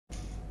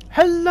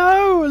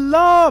Hello,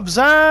 loves,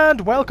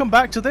 and welcome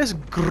back to this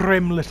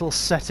grim little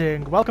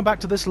setting. Welcome back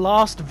to this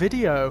last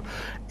video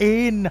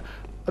in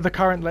the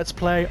current Let's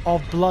Play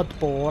of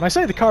Bloodborne. I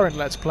say the current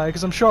Let's Play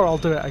because I'm sure I'll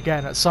do it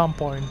again at some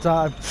point.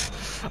 I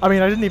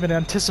mean, I didn't even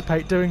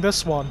anticipate doing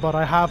this one, but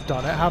I have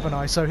done it, haven't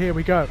I? So here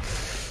we go.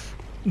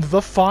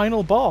 The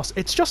final boss.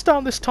 It's just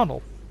down this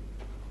tunnel.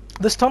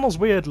 This tunnel's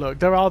weird, look.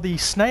 There are the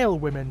snail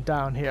women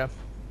down here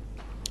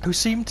who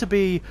seem to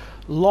be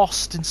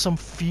lost in some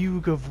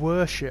fugue of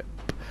worship.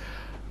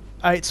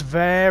 It's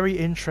very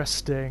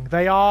interesting.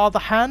 They are the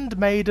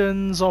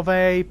handmaidens of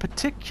a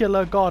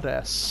particular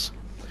goddess.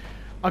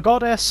 A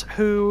goddess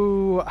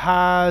who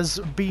has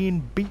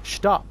been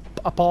beached up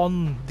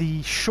upon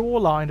the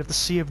shoreline of the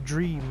Sea of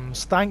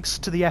Dreams thanks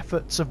to the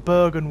efforts of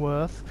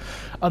Byrgenwerth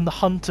and the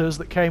hunters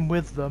that came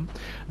with them.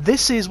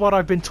 This is what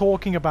I've been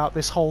talking about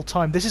this whole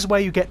time. This is where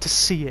you get to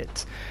see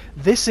it.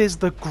 This is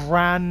the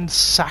grand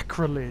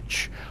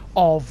sacrilege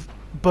of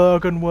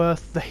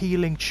Byrgenwerth, the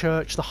healing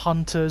church, the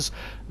hunters.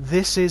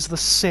 This is the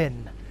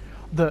sin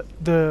that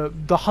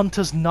the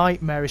hunter's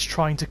nightmare is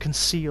trying to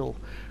conceal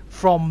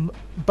from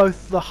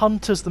both the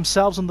hunters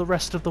themselves and the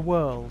rest of the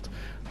world.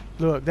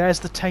 Look, there's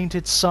the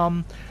tainted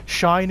sun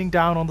shining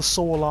down on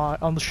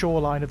the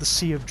shoreline of the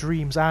Sea of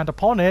Dreams, and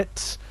upon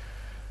it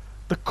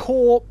the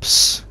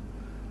corpse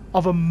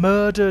of a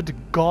murdered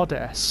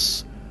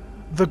goddess,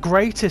 the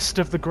greatest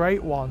of the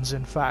great ones,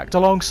 in fact,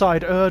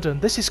 alongside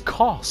Erden. This is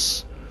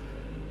Kos.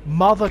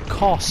 Mother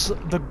Kos,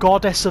 the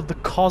goddess of the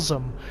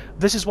cosm.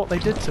 This is what they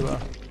did to her.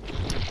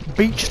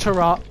 Beached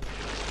her up.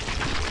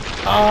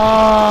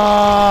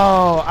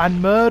 Oh,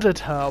 and murdered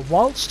her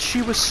whilst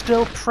she was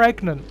still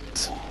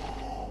pregnant.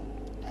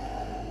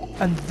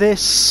 And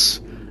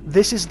this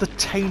is the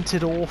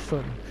tainted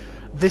orphan.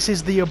 This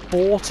is the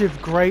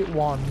abortive great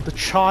one, the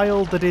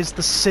child that is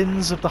the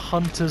sins of the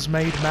hunters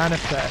made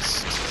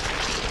manifest.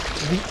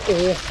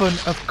 The orphan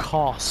of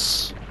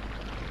Kos.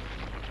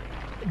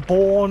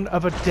 Born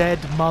of a dead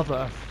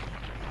mother.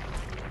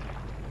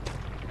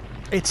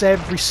 It's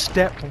every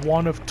step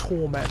one of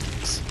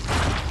torment.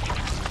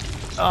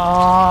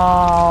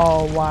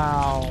 Oh,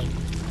 wow.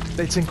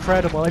 It's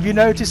incredible. Have you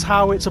noticed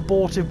how its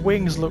abortive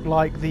wings look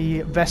like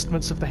the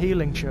vestments of the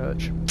healing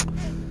church?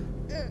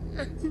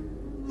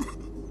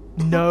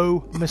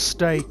 No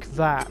mistake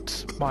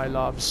that, my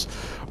loves.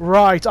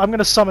 Right, I'm going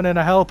to summon in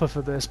a helper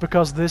for this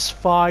because this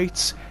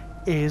fight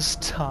is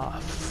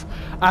tough.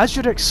 As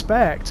you'd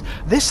expect,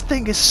 this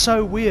thing is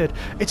so weird.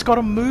 It's got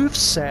a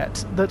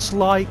moveset that's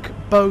like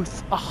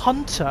both a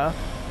hunter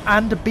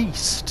and a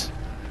beast.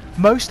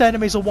 Most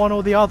enemies are one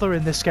or the other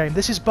in this game.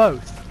 This is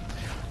both.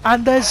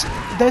 And there's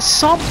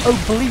some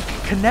oblique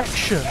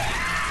connection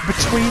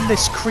between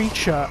this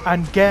creature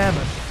and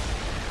Gehrman.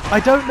 I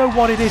don't know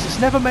what it is. It's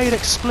never made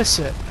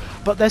explicit.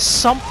 But there's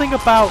something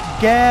about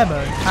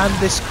Gehrman and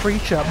this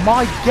creature.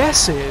 My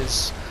guess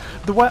is,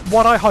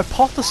 what I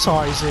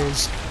hypothesize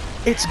is,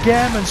 it's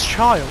Gehrman's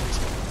child.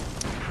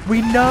 We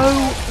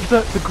know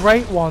that the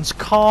Great Ones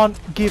can't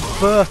give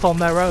birth on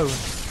their own.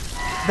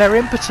 They're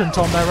impotent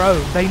on their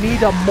own. They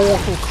need a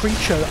mortal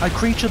creature, a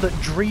creature that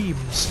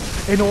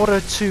dreams, in order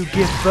to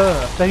give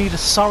birth. They need a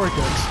surrogate.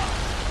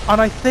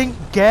 And I think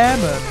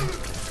Gehrman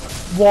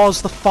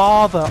was the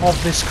father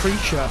of this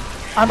creature.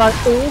 And I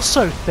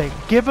also think,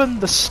 given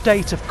the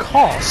state of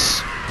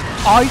Kos,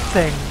 I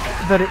think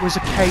that it was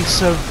a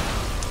case of,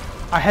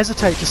 I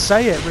hesitate to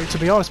say it, to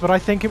be honest, but I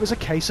think it was a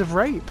case of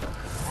rape.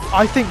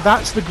 I think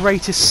that's the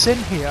greatest sin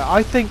here.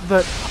 I think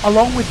that,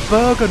 along with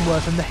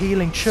Byrgenwerth and the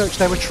Healing Church,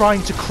 they were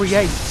trying to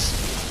create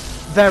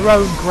their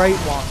own Great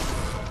One.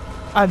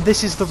 And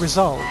this is the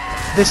result.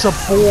 This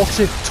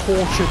abortive,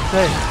 tortured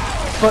thing.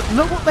 But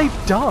look what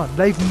they've done.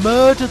 They've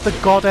murdered the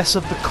goddess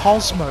of the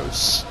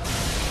cosmos.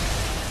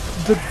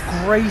 The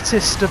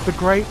greatest of the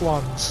Great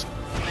Ones.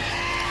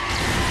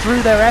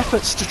 Through their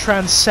efforts to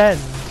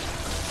transcend,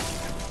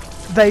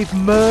 they've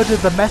murdered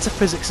the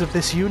metaphysics of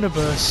this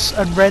universe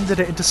and rendered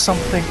it into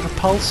something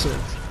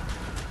repulsive.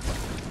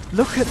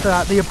 Look at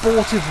that, the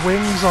abortive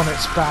wings on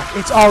its back.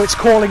 It's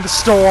calling the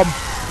storm.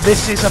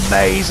 This is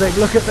amazing.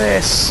 Look at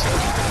this.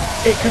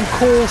 It can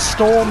call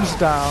storms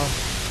down.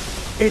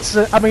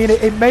 I mean,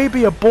 it may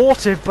be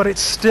abortive, but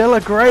it's still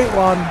a great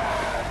one.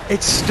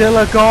 It's still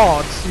a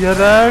god, you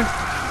know?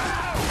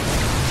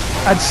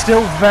 And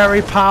still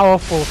very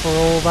powerful for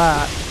all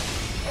that.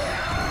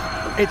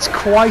 It's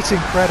quite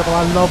incredible.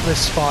 I love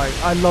this fight.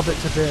 I love it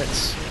to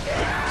bits.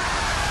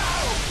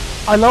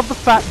 I love the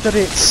fact that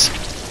it's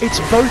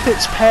both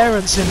its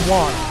parents in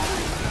one.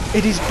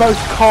 It is both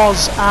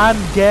Kos and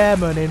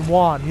Gehrman in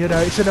one. You know,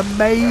 it's an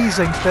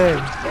amazing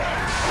thing.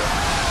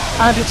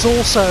 And it's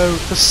also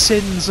the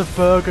sins of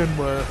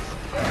Byrgenwerth.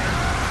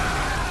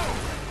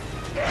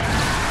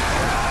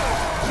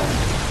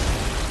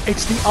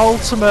 It's the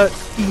ultimate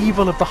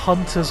evil of the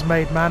hunters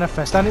made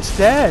manifest, and it's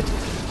dead.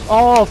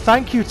 Oh,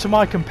 thank you to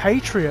my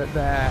compatriot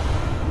there.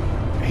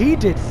 He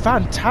did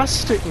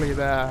fantastically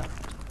there.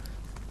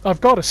 I've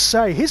got to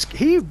say,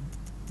 he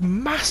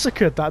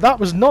massacred that.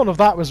 None of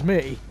that was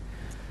me.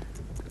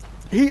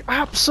 He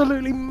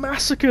absolutely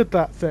massacred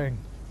that thing.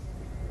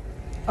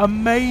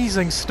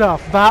 Amazing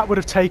stuff. That would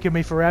have taken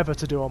me forever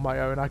to do on my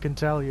own, I can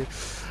tell you.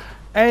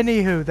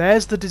 Anywho,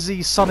 there's the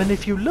diseased son, and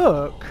if you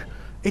look,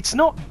 it's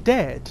not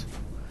dead.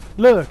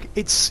 Look,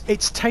 its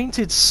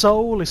tainted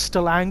soul is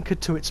still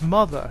anchored to its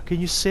mother. Can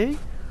you see?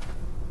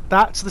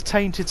 That's the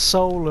tainted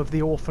soul of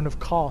the Orphan of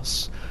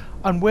Kos.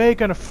 And we're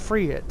going to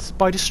free it.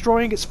 By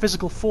destroying its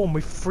physical form,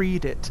 we've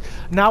freed it.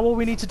 Now all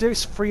we need to do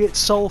is free its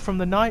soul from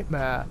the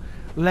nightmare.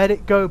 Let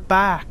it go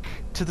back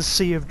to the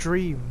Sea of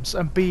Dreams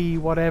and be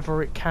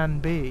whatever it can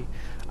be.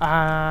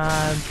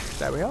 And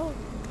there we are.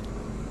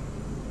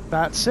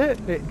 That's it.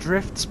 It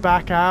drifts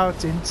back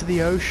out into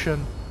the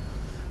ocean.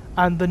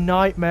 And the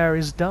nightmare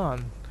is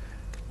done.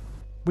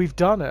 We've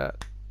done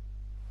it.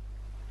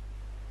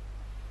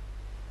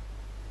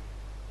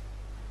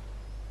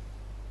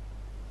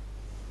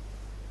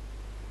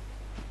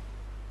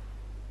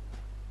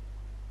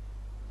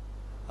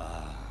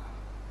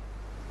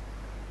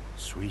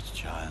 Sweet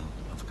child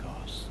of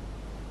Kos,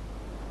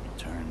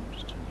 returned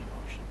to the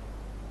ocean.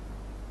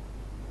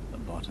 A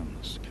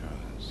bottomless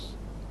curse,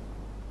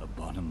 a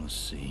bottomless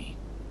sea,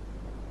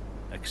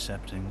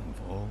 accepting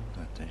of all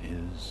that there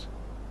is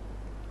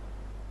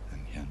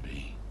and can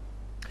be.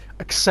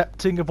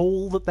 Accepting of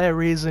all that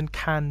there is and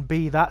can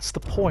be, that's the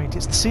point.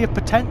 It's the sea of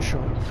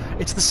potential.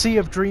 It's the sea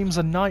of dreams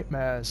and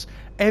nightmares.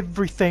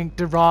 Everything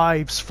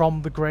derives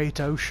from the great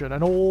ocean,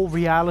 and all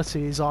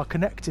realities are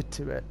connected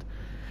to it.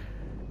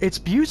 It's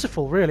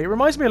beautiful, really. It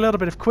reminds me a little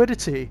bit of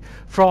Quiddity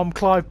from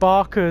Clive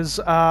Barker's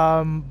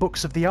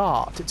Books of the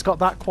Art. It's got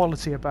that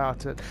quality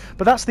about it.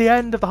 But that's the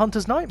end of The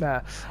Hunter's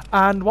Nightmare.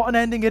 And what an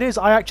ending it is.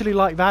 I actually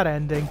like that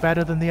ending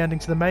better than the ending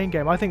to the main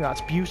game. I think that's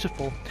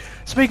beautiful.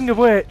 Speaking of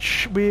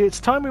which, it's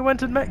time we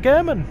went and met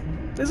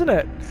Gehrman, isn't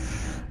it?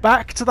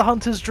 Back to the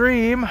Hunter's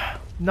Dream.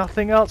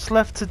 Nothing else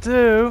left to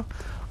do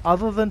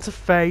other than to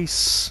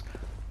face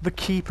the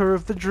Keeper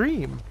of the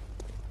Dream.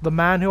 The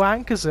man who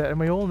anchors it. And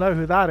we all know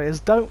who that is,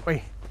 don't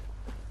we?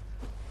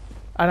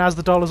 And as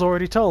the dollar's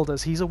already told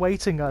us, he's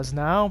awaiting us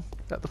now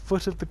at the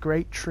foot of the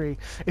great tree.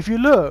 If you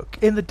look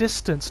in the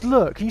distance,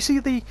 look, can you see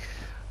the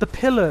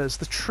pillars,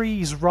 the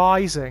trees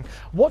rising?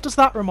 What does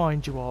that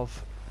remind you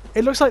of?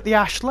 It looks like the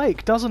Ash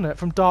Lake, doesn't it,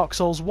 from Dark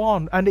Souls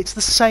 1? And it's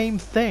the same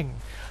thing.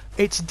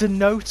 It's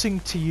denoting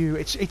to you,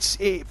 it's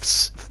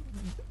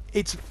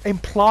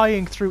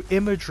implying through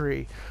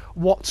imagery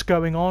what's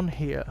going on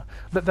here.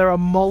 That there are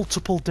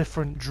multiple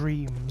different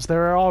dreams.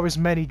 There are as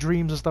many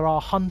dreams as there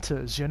are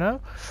hunters, you know?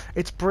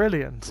 It's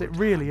brilliant. Good, it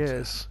really hunter.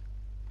 Is.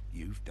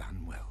 You've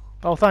done well.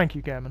 Oh, thank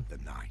you, Gehrman. The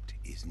night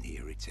is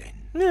near its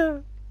end. Yeah.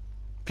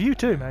 For you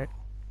too, mate.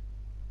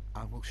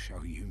 I will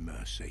show you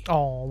mercy.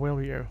 Oh,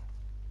 will you?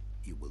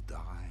 You will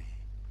die,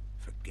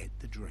 forget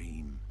the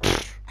dream,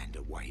 and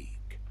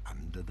awake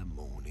under the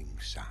morning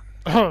sun.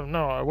 Oh,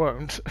 no, I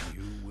won't.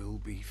 You will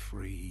be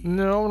free.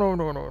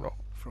 No.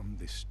 From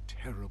this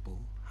terrible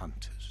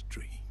hunter's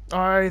dream.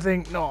 I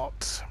think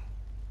not.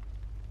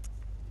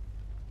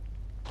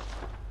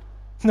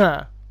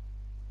 Nah.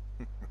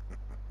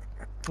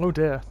 Oh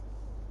dear.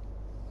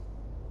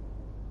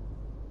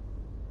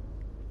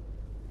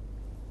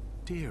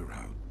 Dear,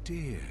 oh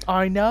dear.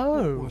 I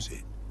know. What was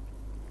it?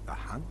 The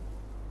hunt?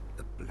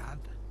 The blood?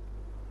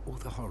 Or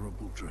the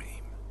horrible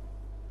dream?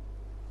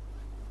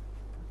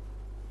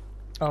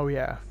 Oh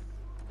yeah.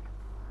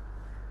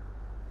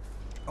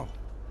 Oh,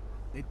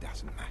 it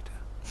doesn't matter.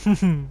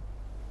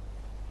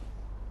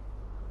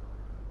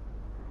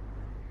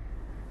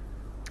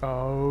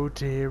 Oh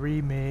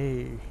dearie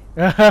me.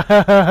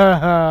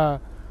 That's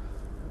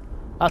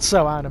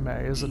so anime,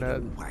 isn't it?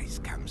 It always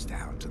comes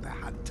down to the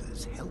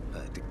hunter's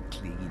helper to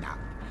clean up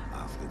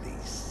after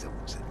these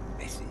sorts of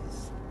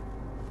messes.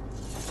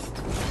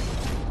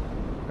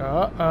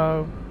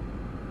 Uh-oh.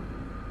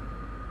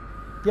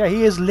 Yeah,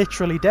 he is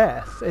literally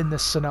death in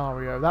this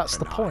scenario. That's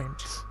the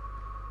point.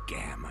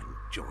 Gehrman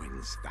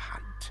joins the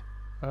hunt.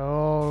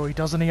 Oh, he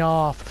does any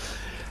half.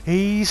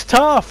 He's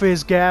tough,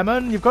 is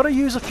Gehrman. You've got to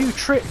use a few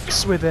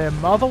tricks with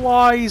him,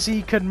 otherwise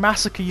he can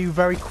massacre you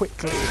very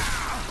quickly.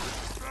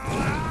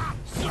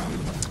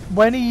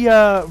 When he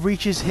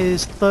reaches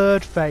his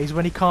third phase,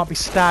 when he can't be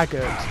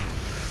staggered,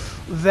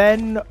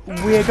 then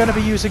we're going to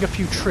be using a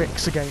few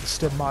tricks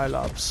against him, my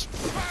loves.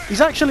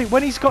 He's actually,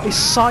 when he's got his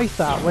scythe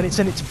out, when it's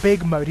in its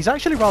big mode, he's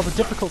actually rather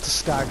difficult to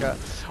stagger.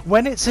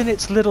 When it's in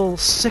its little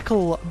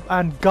sickle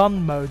and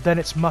gun mode, then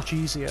it's much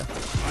easier.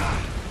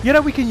 You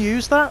know, we can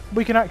use that.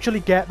 We can actually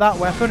get that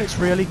weapon. It's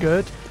really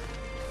good.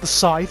 The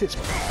scythe, it's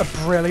a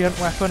brilliant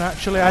weapon,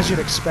 actually, as you'd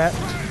expect.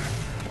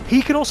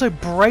 He can also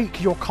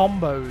break your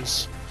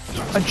combos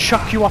and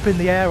chuck you up in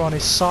the air on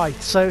his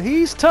scythe. So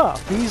he's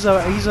tough. He's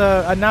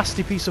a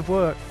nasty piece of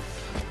work.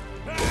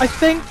 I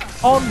think,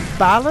 on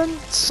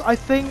balance, I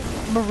think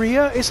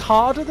Maria is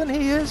harder than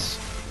he is.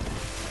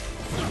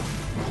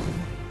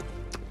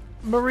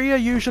 Maria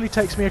usually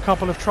takes me a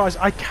couple of tries.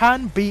 I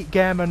can beat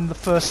Gehrman the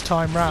first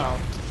time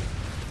round.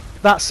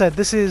 That said,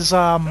 this is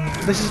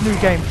New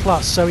Game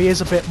Plus, so he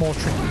is a bit more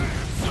tricky.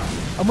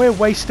 And we're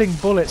wasting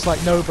bullets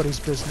like nobody's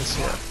business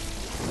here.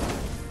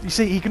 You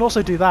see, he can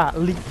also do that,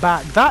 leap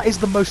back. That is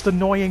the most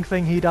annoying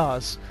thing he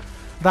does.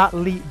 that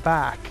leap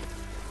back.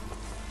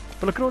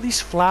 But look at all these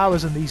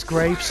flowers and these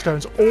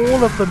gravestones.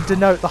 All of them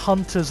denote the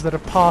hunters that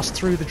have passed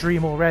through the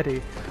dream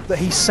already, that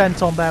he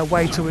sent on their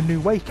way to a new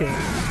waking.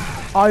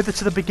 Either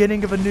to the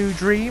beginning of a new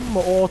dream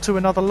or to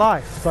another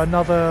life,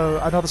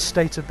 another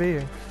state of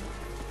being.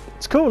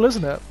 It's cool,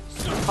 isn't it?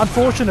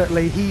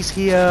 Unfortunately, he's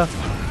here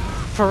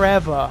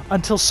forever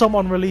until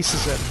someone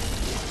releases him.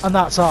 And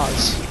that's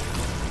us.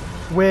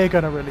 We're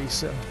gonna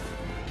release him.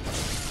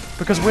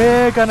 Because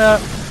we're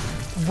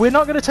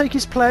not gonna take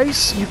his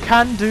place. You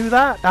can do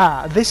that.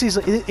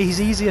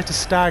 He's easier to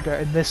stagger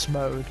in this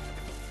mode.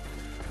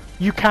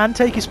 You can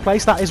take his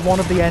place. That is one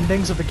of the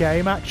endings of the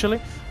game,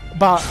 actually.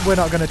 But we're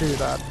not gonna do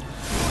that.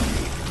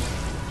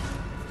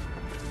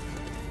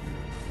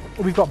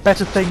 We've got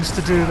better things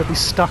to do than be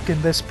stuck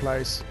in this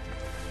place.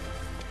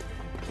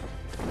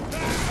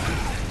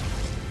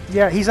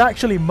 Yeah, he's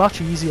actually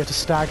much easier to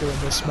stagger in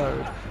this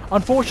mode.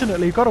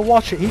 Unfortunately, you've got to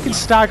watch it. He can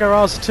stagger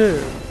us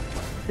too.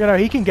 You know,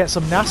 he can get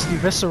some nasty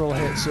visceral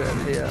hits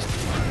in here.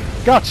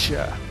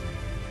 Gotcha.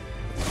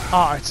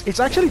 Ah, it's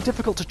actually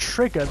difficult to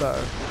trigger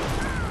though.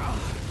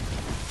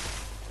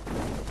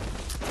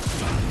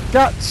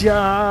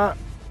 Gotcha.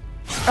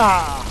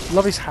 Ah,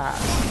 love his hat.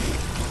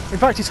 In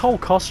fact, his whole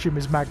costume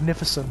is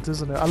magnificent,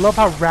 isn't it? I love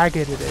how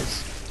ragged it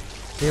is.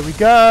 Here we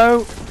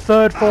go.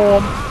 Third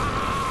form.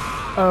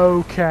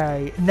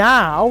 Okay.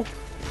 Now,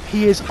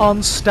 he is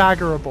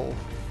unstaggerable.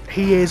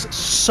 He is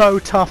so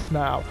tough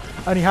now.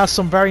 And he has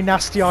some very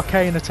nasty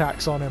arcane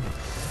attacks on him.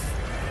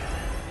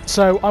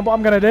 So, what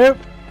I'm going to do...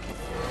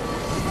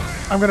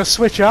 I'm going to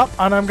switch up,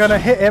 and I'm going to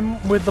hit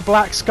him with the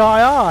Black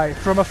Sky Eye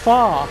from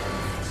afar.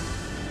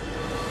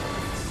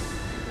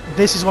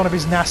 This is one of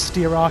his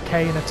nastier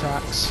arcane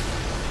attacks.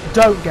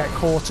 Don't get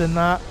caught in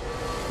that.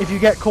 If you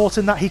get caught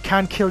in that, he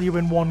can kill you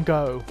in one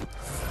go.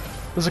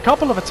 There's a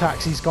couple of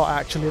attacks he's got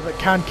actually that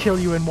can kill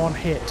you in one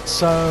hit,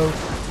 so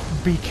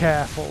be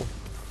careful.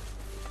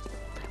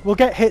 We'll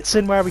get hits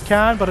in where we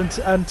can, but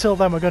until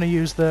then we're going to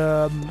use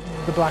the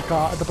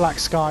Black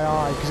Sky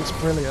Eye because it's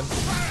brilliant.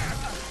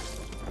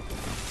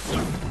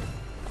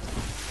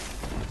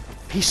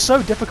 He's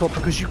so difficult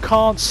because you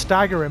can't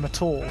stagger him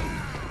at all.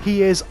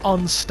 He is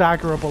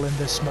unstaggerable in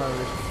this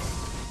mode.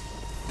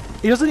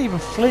 He doesn't even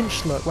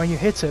flinch, look, when you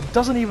hit him.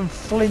 Doesn't even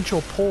flinch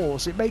or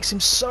pause. It makes him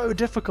so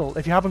difficult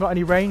if you haven't got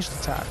any ranged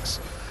attacks.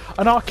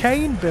 An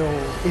arcane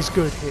build is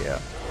good here.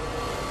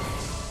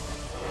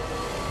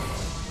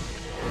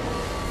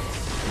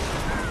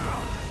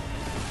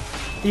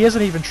 He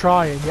isn't even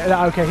trying yet.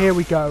 Okay, here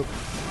we go.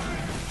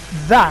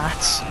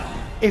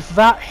 If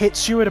that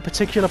hits you at a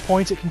particular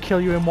point, it can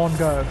kill you in one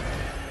go.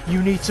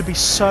 You need to be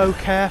so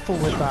careful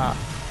with that.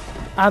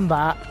 And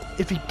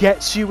if he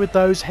gets you with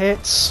those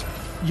hits,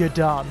 you're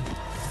done.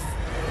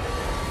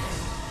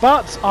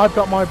 But I've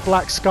got my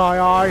Black Sky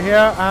Eye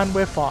here and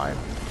we're fine.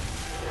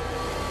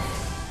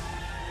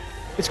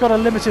 It's got a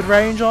limited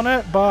range on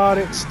it, but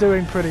it's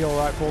doing pretty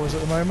alright for us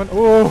at the moment.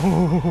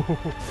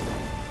 Oh,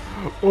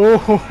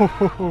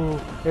 oh,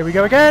 here we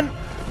go again.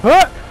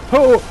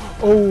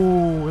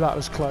 Oh, that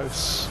was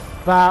close.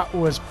 That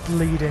was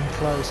bleeding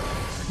close.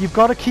 You've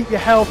got to keep your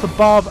health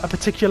above a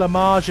particular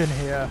margin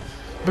here.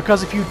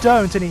 Because if you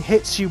don't and he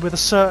hits you with a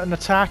certain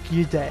attack,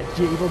 you're dead.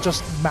 He will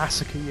just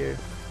massacre you.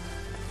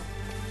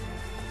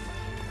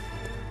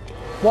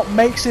 What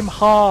makes him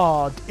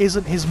hard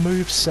isn't his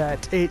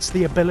moveset, it's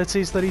the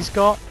abilities that he's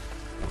got.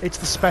 It's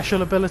the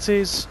special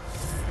abilities.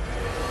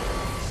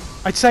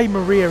 I'd say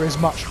Maria is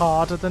much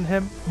harder than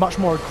him. Much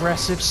more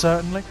aggressive,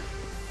 certainly.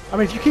 I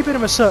mean, if you keep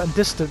him a certain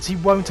distance, he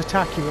won't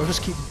attack you.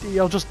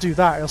 He'll just do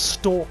that. He'll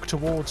stalk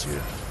towards you.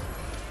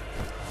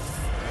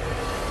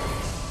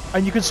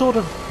 And you can sort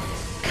of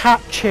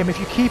catch him. If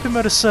you keep him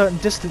at a certain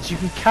distance, you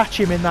can catch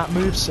him in that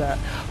moveset.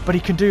 But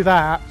he can do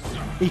that.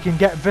 He can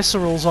get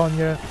viscerals on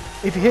you.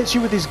 If he hits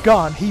you with his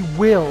gun, he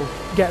will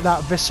get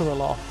that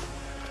visceral off.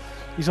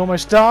 He's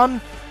almost done.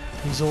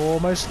 He's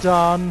almost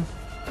done.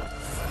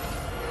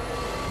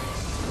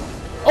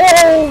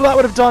 Oh, that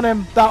would have done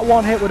him. That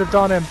one hit would have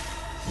done him.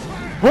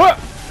 What?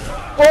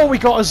 Oh, we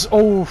got us.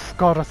 Oh,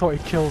 God, I thought he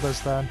killed us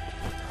then.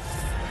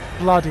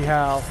 Bloody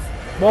hell.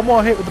 One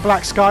more hit with the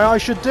Black Sky Eye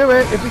should do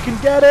it. If we can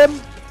get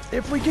him.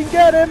 If we can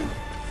get him.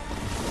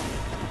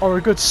 Or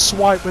a good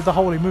swipe with the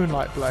Holy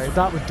Moonlight Blade.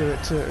 That would do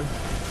it too.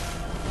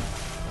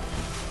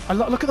 And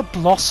look at the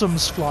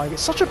blossoms flying.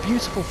 It's such a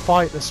beautiful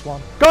fight, this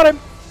one. Got him!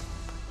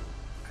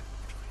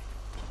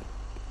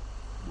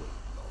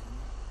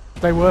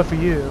 They were for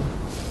you.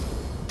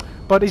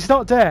 But he's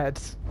not dead.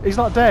 He's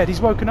not dead. He's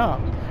woken up.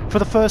 For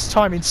the first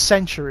time in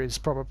centuries,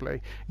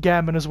 probably,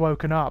 Gehrman has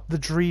woken up. The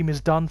dream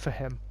is done for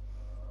him.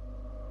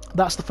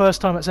 That's the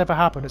first time it's ever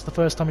happened. It's the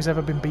first time he's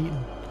ever been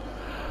beaten.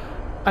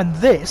 And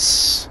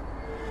this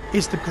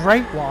is the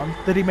great one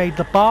that he made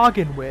the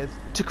bargain with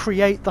to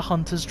create the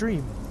Hunter's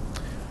Dream.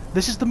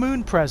 This is the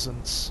Moon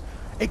Presence.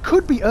 It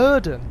could be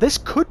Erden. This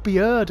could be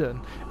Erden.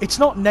 It's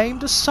not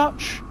named as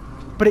such,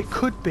 but it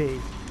could be.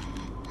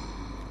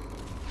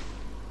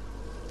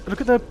 Look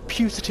at the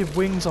putative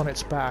wings on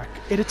its back.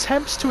 It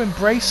attempts to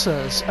embrace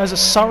us as a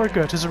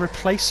surrogate, as a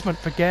replacement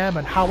for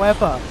Gehrman.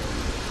 However,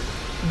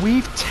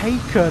 we've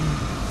taken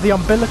the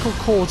umbilical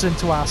cords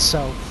into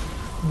ourselves.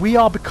 We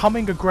are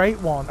becoming a Great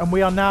One, and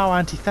we are now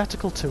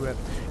antithetical to it.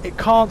 It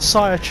can't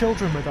sire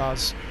children with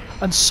us,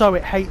 and so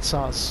it hates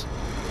us.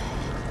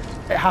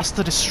 It has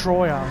to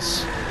destroy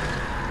us.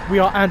 We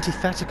are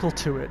antithetical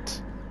to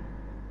it.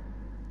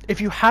 If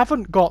you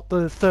haven't got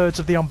the thirds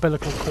of the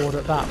umbilical cord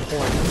at that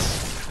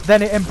point,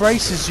 then it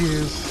embraces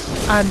you,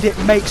 and it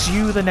makes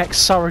you the next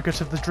surrogate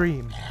of the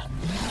dream.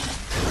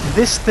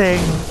 This thing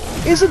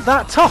isn't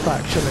that tough,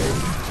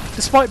 actually.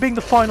 Despite being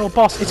the final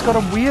boss, it's got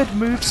a weird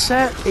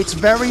moveset. It's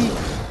very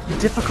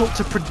difficult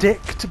to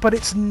predict, but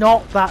it's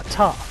not that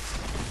tough.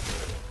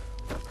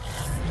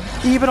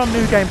 Even on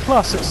New Game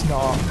Plus, it's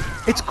not.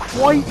 It's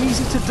quite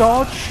easy to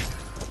dodge.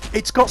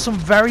 It's got some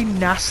very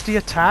nasty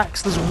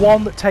attacks. There's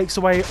one that takes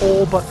away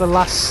all but the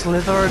last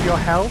slither of your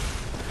health.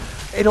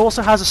 It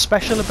also has a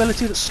special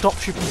ability that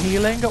stops you from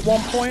healing at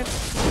one point.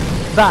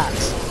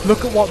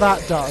 Look at what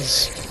that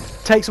does.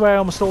 Takes away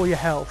almost all your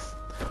health.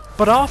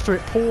 But after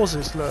it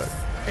pauses, look,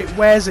 it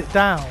wears it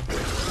down.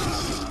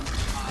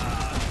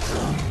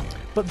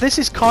 But this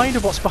is kind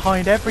of what's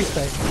behind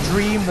everything. The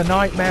dream, the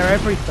nightmare,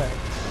 everything.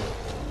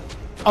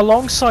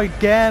 Alongside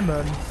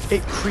Gehrman,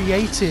 it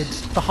created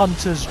the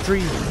Hunter's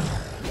dream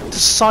to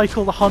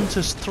cycle the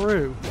Hunters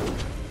through.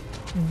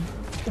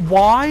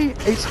 Why?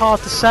 It's hard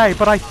to say,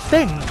 but I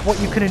think what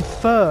you can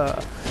infer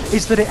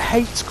is that it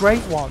hates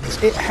Great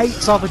Ones. It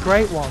hates other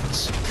Great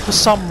Ones for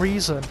some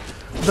reason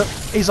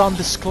that is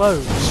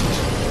undisclosed.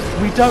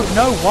 We don't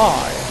know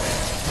why.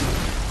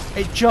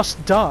 It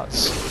just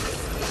does.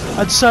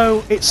 And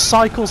so it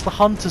cycles the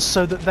Hunters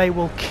so that they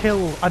will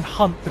kill and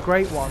hunt the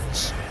Great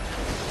Ones.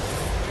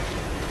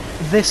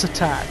 This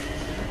attack.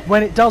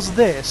 When it does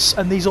this,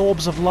 and these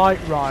orbs of light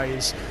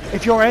rise,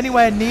 if you're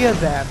anywhere near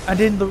them,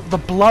 and in the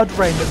blood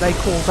rain that they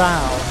call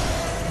down,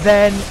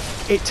 then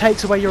it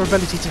takes away your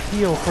ability to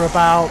heal for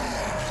about,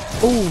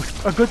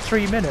 a good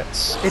 3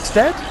 minutes. It's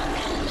dead?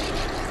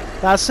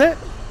 That's it?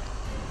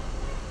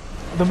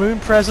 The Moon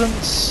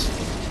Presence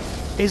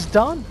is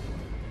done.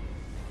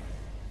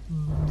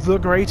 The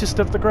greatest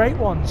of the Great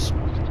Ones.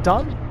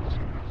 Done.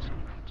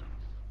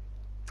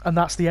 And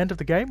that's the end of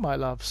the game, my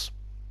loves.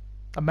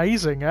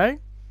 Amazing, eh?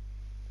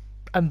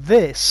 And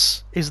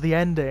this is the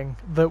ending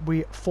that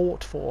we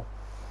fought for.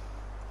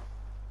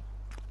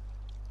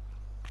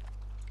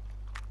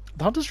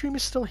 The Hunter's Dream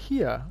is still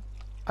here.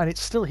 And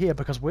it's still here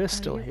because we're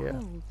still here.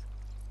 Old?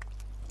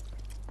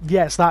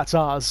 Yes, that's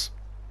ours.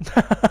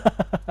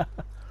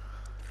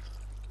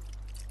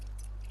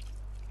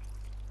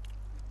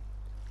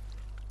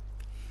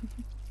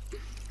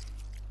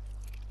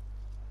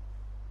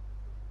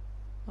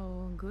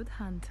 Oh, good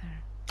hunter.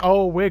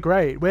 Oh, we're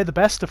great. We're the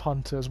best of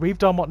hunters. We've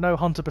done what no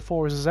hunter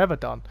before us has ever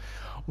done.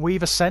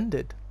 We've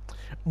ascended.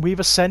 We've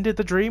ascended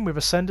the dream. We've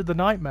ascended the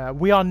nightmare.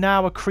 We are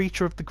now a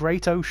creature of the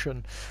great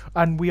ocean.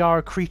 And we are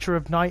a creature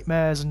of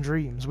nightmares and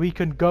dreams. We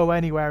can go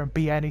anywhere and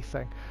be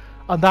anything.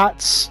 And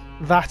that's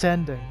that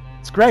ending.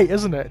 It's great,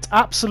 isn't it? It's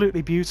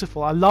absolutely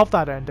beautiful. I love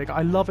that ending.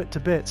 I love it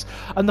to bits.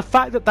 And the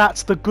fact that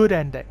that's the good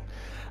ending.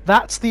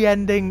 That's the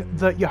ending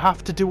that you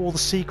have to do all the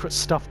secret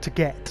stuff to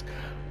get.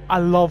 I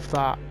love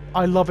that.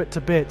 I love it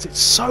to bits.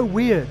 It's so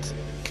weird.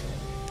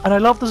 And I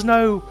love there's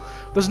no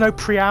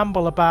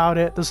preamble about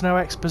it. There's no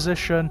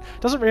exposition.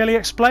 It doesn't really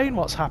explain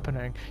what's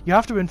happening. You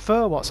have to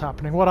infer what's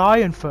happening. What I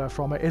infer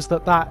from it is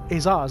that that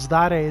is us.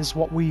 That is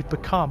what we've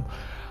become.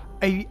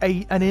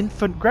 An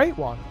infant Great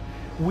One.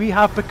 We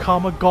have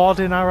become a god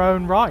in our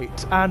own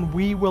right. And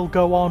we will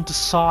go on to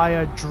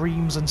sire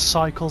dreams and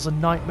cycles and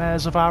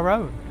nightmares of our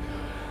own.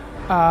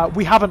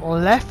 We haven't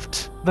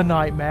left the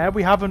nightmare.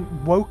 We haven't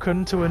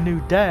woken to a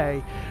new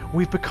day.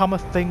 We've become a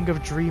thing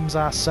of dreams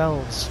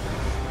ourselves.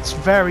 It's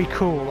very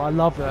cool. I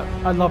love it.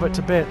 I love it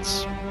to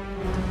bits.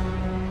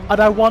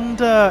 And I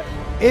wonder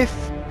if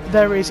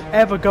there is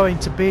ever going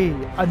to be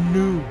a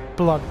new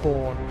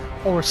Bloodborne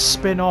or a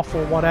spin-off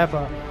or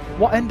whatever.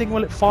 What ending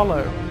will it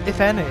follow, if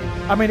any?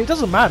 I mean, it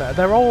doesn't matter.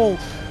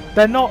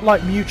 They're not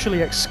like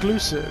mutually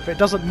exclusive. It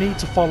doesn't need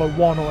to follow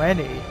one or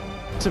any,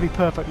 to be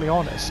perfectly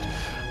honest.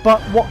 But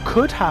what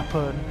could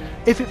happen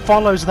if it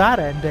follows that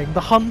ending?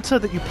 The hunter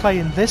that you play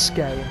in this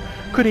game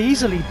could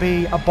easily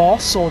be a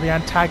boss or the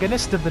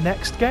antagonist of the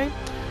next game.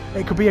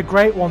 It could be a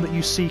Great One that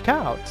you seek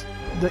out,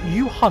 that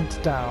you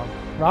hunt down,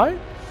 right?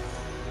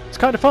 It's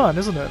kind of fun,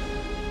 isn't it?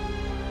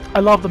 I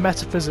love the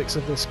metaphysics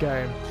of this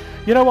game.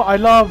 You know what? I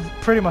love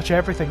pretty much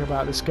everything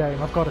about this game,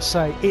 I've got to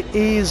say.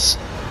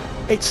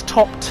 It's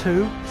top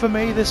 2 for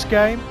me, this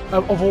game,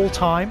 of all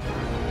time.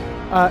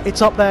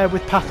 It's up there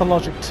with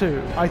Pathologic 2.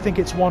 I think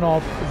it's one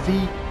of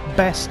the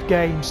best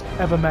games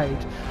ever made.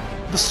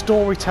 The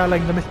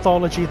storytelling, the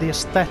mythology, the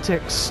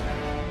aesthetics,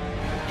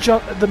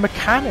 the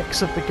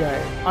mechanics of the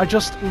game. I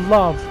just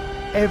love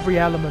every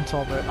element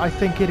of it. I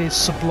think it is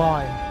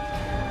sublime.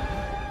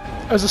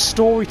 As a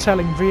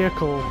storytelling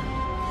vehicle,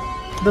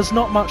 there's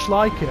not much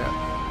like it.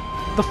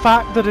 The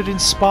fact that it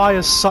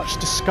inspires such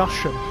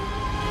discussion,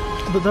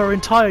 that there are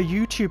entire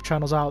YouTube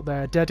channels out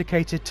there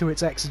dedicated to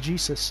its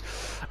exegesis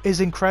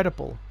is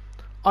incredible.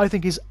 I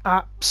think is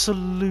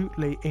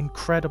absolutely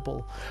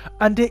incredible,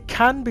 and it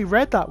can be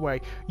read that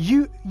way.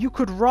 You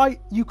could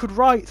write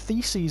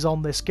theses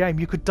on this game.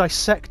 You could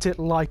dissect it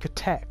like a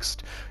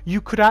text.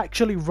 You could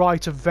actually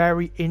write a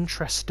very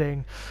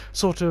interesting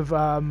sort of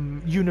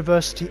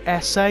university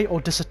essay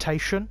or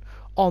dissertation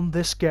on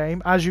this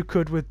game, as you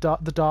could with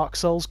the Dark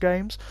Souls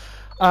games,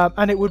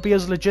 and it would be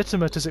as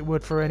legitimate as it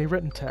would for any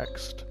written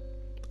text.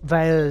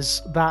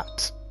 There's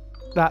that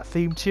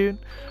theme tune.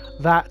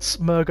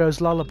 That's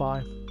Murgo's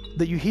Lullaby,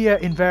 that you hear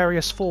in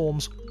various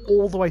forms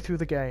all the way through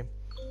the game.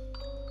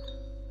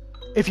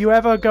 If you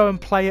ever go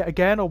and play it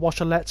again or watch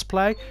a Let's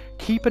Play,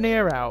 keep an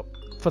ear out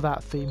for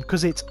that theme,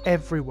 because it's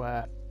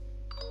everywhere.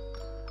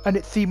 And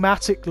it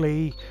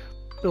thematically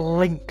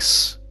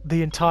links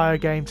the entire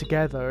game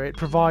together. It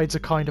provides a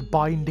kind of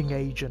binding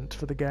agent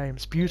for the game.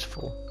 It's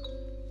beautiful.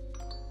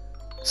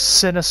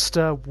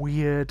 Sinister,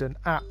 weird, and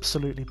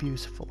absolutely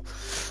beautiful.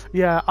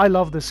 Yeah, I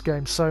love this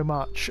game so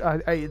much.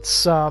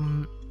 It's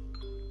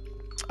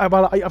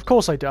of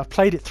course I do. I've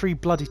played it 3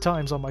 bloody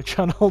times on my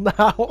channel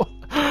now.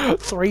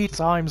 3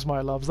 times, my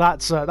loves.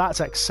 That's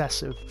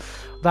excessive.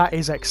 That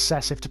is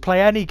excessive to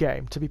play any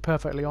game, to be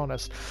perfectly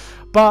honest.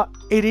 But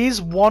it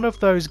is one of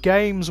those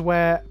games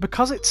where,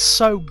 because it's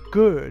so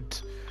good,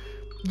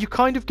 you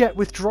kind of get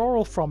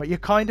withdrawal from it. You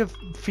kind of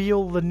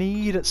feel the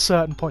need at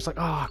certain points, like,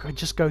 oh, I could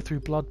just go through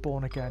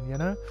Bloodborne again, you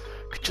know?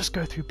 I could just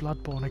go through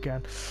Bloodborne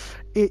again.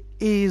 It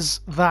is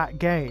that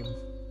game.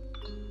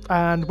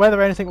 And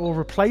whether anything will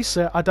replace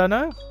it, I don't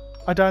know.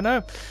 I don't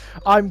know.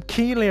 I'm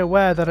keenly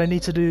aware that I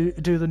need to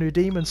do the new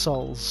Demon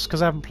Souls,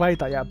 because I haven't played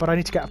that yet, but I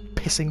need to get a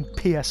pissing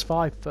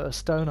PS5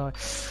 first, don't I?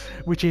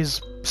 Which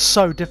is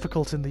so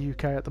difficult in the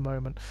UK at the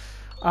moment.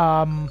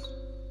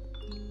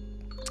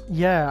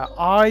 Yeah,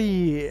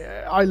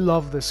 I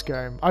love this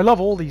game. I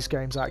love all these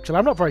games, actually.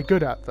 I'm not very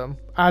good at them,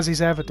 as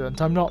is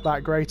evident. I'm not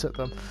that great at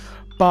them.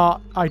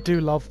 But I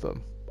do love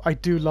them. I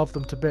do love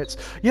them to bits.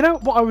 You know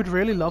what I would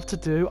really love to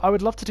do? I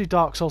would love to do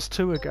Dark Souls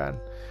 2 again.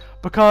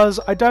 Because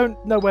I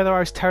don't know whether I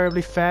was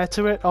terribly fair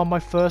to it on my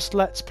first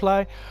Let's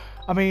Play.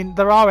 I mean,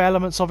 there are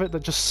elements of it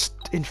that just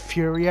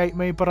infuriate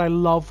me, but I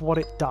love what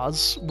it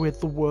does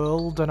with the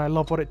world, and I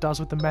love what it does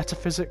with the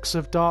metaphysics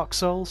of Dark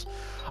Souls.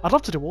 I'd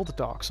love to do all the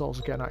Dark Souls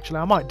again, actually.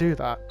 I might do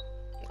that.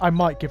 I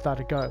might give that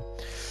a go.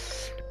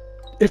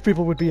 If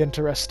people would be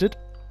interested,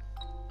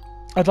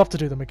 I'd love to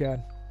do them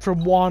again.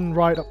 From 1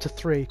 right up to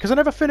 3. Because I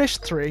never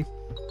finished 3.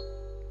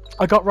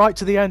 I got right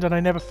to the end and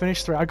I never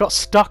finished 3. I got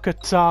stuck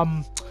at,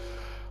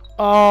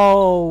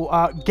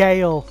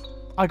 Gale.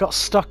 I got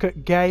stuck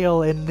at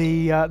Gale in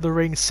the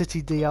Ring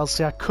City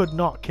DLC. I could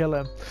not kill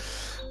him.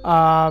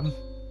 But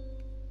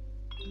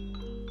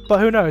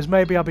who knows?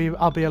 Maybe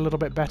I'll be a little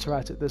bit better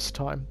at it this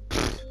time.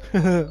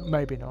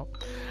 Maybe not.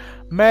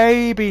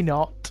 Maybe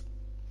not.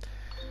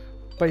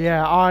 But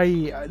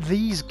yeah,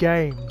 these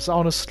games,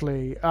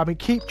 honestly, I mean,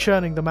 keep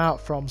churning them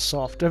out from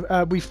Soft.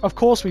 Of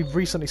course, we've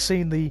recently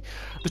seen the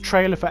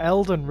trailer for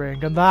Elden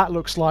Ring, and that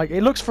looks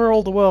for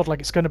all the world like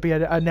it's going to be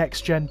a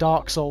next-gen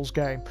Dark Souls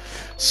game.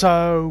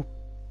 So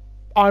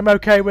I'm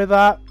okay with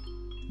that.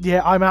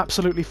 Yeah, I'm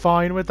absolutely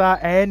fine with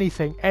that.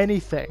 Anything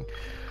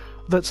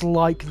that's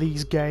like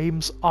these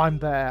games, I'm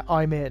there.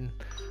 I'm in.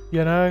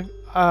 You know,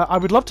 I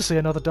would love to see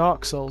another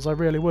Dark Souls. I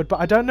really would, but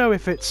I don't know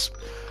if it's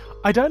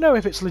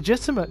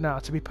legitimate now,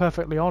 to be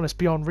perfectly honest,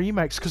 beyond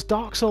remakes, because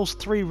Dark Souls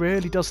 3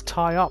 really does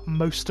tie up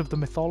most of the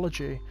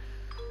mythology.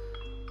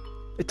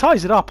 It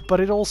ties it up, but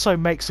it also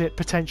makes it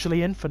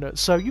potentially infinite,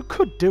 so you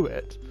could do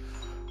it.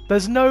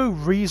 There's no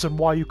reason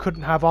why you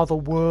couldn't have other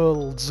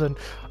worlds, and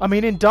I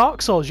mean, in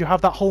Dark Souls you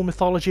have that whole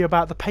mythology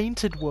about the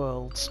painted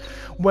worlds,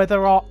 where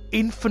there are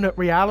infinite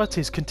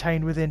realities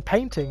contained within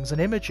paintings and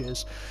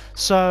images,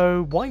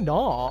 so why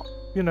not?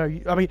 You know,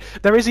 I mean,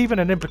 there is even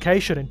an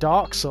implication in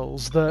Dark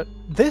Souls that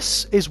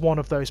this is one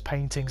of those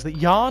paintings, that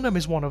Yharnam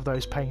is one of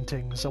those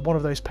paintings, one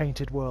of those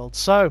painted worlds.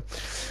 So,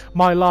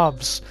 my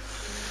loves,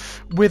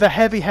 with a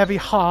heavy, heavy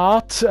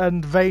heart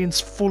and veins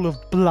full of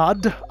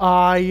blood,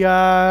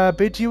 I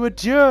bid you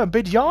adieu,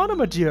 bid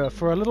Yharnam adieu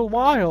for a little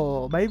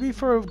while, maybe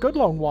for a good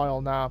long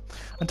while now.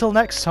 Until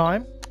next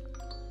time,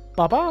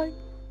 bye-bye.